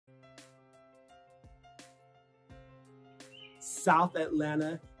South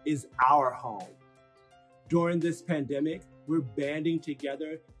Atlanta is our home. During this pandemic, we're banding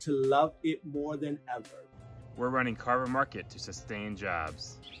together to love it more than ever. We're running Carver Market to sustain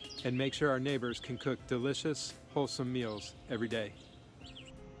jobs and make sure our neighbors can cook delicious, wholesome meals every day.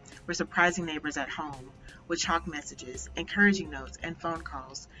 We're surprising neighbors at home with chalk messages, encouraging notes, and phone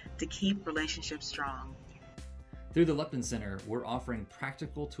calls to keep relationships strong. Through the Lupton Center, we're offering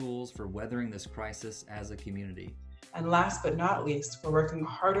practical tools for weathering this crisis as a community. And last but not least, we're working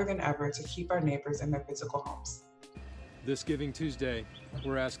harder than ever to keep our neighbors in their physical homes. This Giving Tuesday,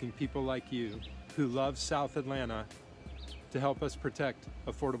 we're asking people like you who love South Atlanta to help us protect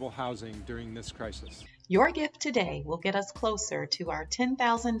affordable housing during this crisis. Your gift today will get us closer to our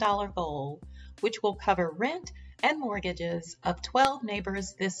 $10,000 goal, which will cover rent and mortgages of 12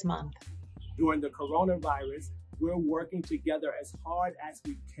 neighbors this month. During the coronavirus, we're working together as hard as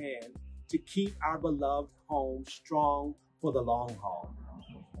we can to keep our beloved home strong for the long haul.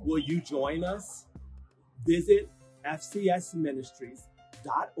 Will you join us? Visit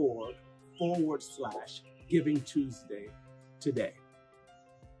fcsministries.org/Giving Tuesday today.